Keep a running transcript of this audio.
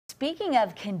speaking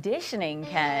of conditioning,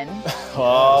 Ken.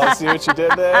 Oh, see what you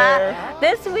did there?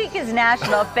 This week is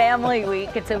National Family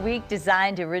Week. It's a week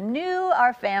designed to renew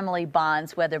our family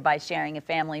bonds, whether by sharing a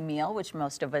family meal, which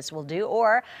most of us will do,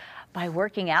 or by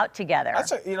working out together.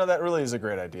 That really is a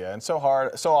great idea. And so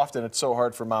often it's so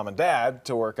hard for mom and dad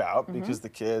to work out because the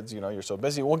kids, you're so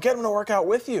busy. Well, get them to work out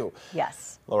with you.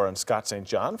 Yes. Laura and Scott St.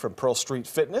 John from Pearl Street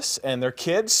Fitness and their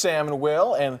kids, Sam and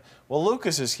Will. And, well,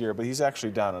 Lucas is here, but he's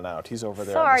actually down and out. He's over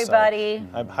there. Sorry, buddy.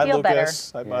 Hi, Feel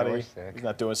Lucas. better. Hi, buddy. He's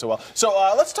not doing so well. So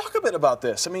let's talk a bit about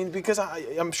this. I mean, because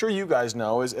I'm sure you guys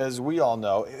know, as we all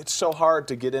know, it's so hard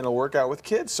to get in a workout with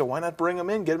kids. So why not bring them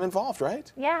in, get them involved,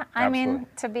 right? Yeah, I mean,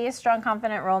 to be a strong,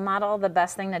 confident role model, the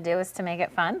best thing to do is to make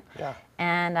it fun. Yeah.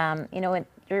 And,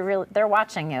 they're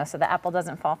watching you, so the apple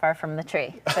doesn't fall far from the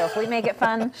tree. So if we make it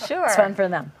fun, sure, it's fun for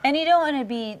them. And you don't want to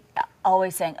be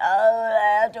always saying, "Oh,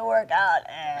 I have to work out,"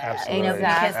 Absolutely.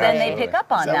 Because then they pick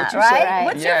up on that, what you right? said?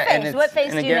 What's your face? What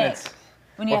face do you make?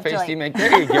 When you What have face to, do you make?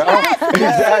 There you go. Exactly.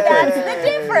 That's the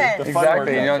difference.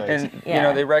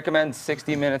 Exactly. They recommend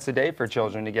 60 minutes a day for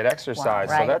children to get exercise.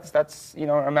 Wow, right. So that's an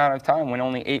amount of time when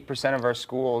only 8% of our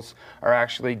schools are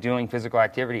actually doing physical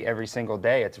activity every single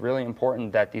day. It's really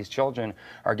important that these children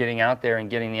are getting out there and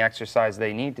getting the exercise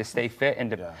they need to stay fit and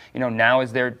to, now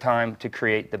is their time to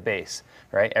create the base,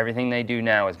 right? Everything they do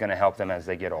now is going to help them as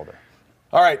they get older.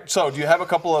 All right, so do you have a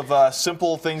couple of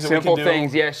simple things that we can do? Simple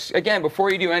things, yes. Again,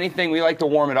 before you do anything, we like to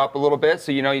warm it up a little bit.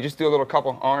 So, you just do a little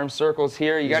couple arm circles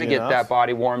here. You got to get that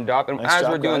body warmed up. And as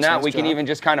we're doing that, we can even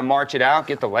just kind of march it out,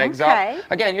 get the legs up.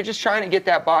 Again, you're just trying to get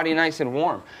that body nice and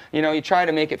warm. You try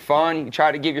to make it fun. You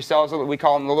try to give yourselves, we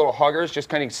call them the little huggers, just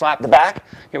kind of slap the back.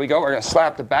 Here we go. We're going to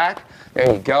slap the back.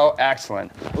 There you go.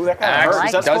 Excellent. Ooh, that kind of hurts.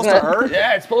 Is that supposed to hurt?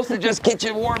 Yeah, it's supposed to just get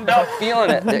you warmed up,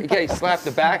 feeling it. Okay, slap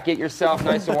the back, get yourself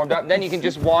nice and warmed up. Then you can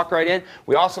just walk right in.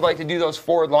 We also like to do those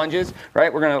forward lunges,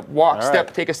 right? We're going to walk,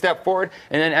 take a step forward,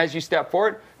 and then as you step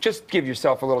forward, just give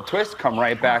yourself a little twist, come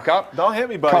right back up. Don't hit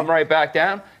me, buddy. Come right back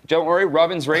down. Don't worry,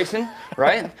 rubbing's racing,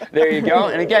 right? There you go.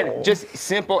 And again, just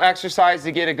simple exercise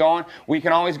to get it going. We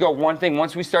can always go one thing.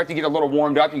 Once we start to get a little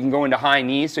warmed up, you can go into high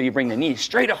knees. So you bring the knees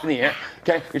straight up in the air,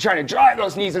 okay? You're trying to drive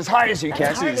those knees as high as you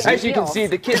can. As you can see,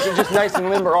 the kids are just nice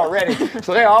and limber already.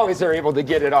 So they always are able to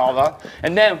get it all up.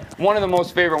 And then one of the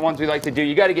most favorite ones we like to do,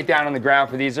 you got to get down on the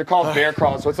ground for these. They're called bear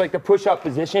crawls. So it's like the push-up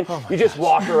position. You just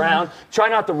walk around. Try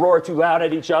not to roar too loud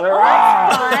at each other.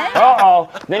 Uh-oh.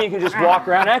 Then you can just walk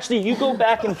around. Actually, you go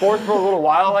back and forth for a little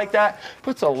while like that,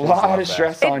 puts a lot of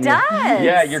stress on you. It does.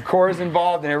 Yeah, your core is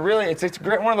involved, and it's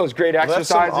great, one of those great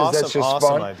exercises that's just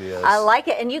fun. Ideas. I like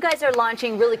it. And you guys are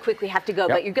launching, really quick, we have to go,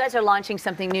 but you guys are launching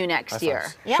something new next year.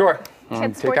 Sure.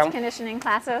 Kids sports conditioning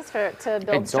classes to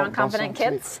build strong, confident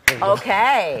kids.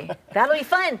 Okay. That'll be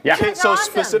fun. Yeah. So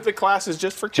specific classes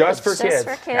just for kids? Just for kids. Just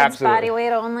for kids, Absolutely. body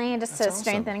weight only, just to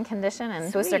strengthen and condition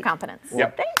and boost their confidence.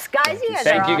 Yep. Thanks, guys. You guys are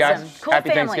Thank you, awesome. guys. Cool Happy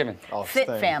family. Thanksgiving. Fit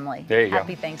family. There you go.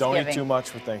 Happy Thanksgiving. Don't eat too much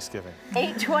for Thanksgiving.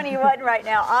 8:21 right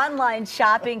now. Online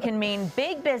shopping can mean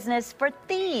big business for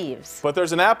thieves. But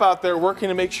there's an app out there working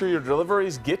to make sure your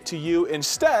deliveries get to you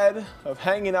instead of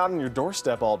hanging out on your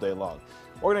doorstep all day long.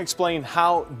 We're going to explain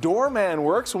how Doorman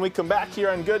works when we come back here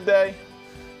on Good Day.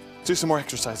 Let's do some more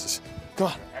exercises. Come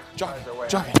on, jog.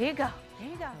 Here you go.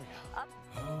 Here you go.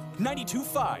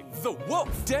 92.5, The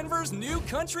Wolf, Denver's new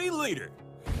country leader.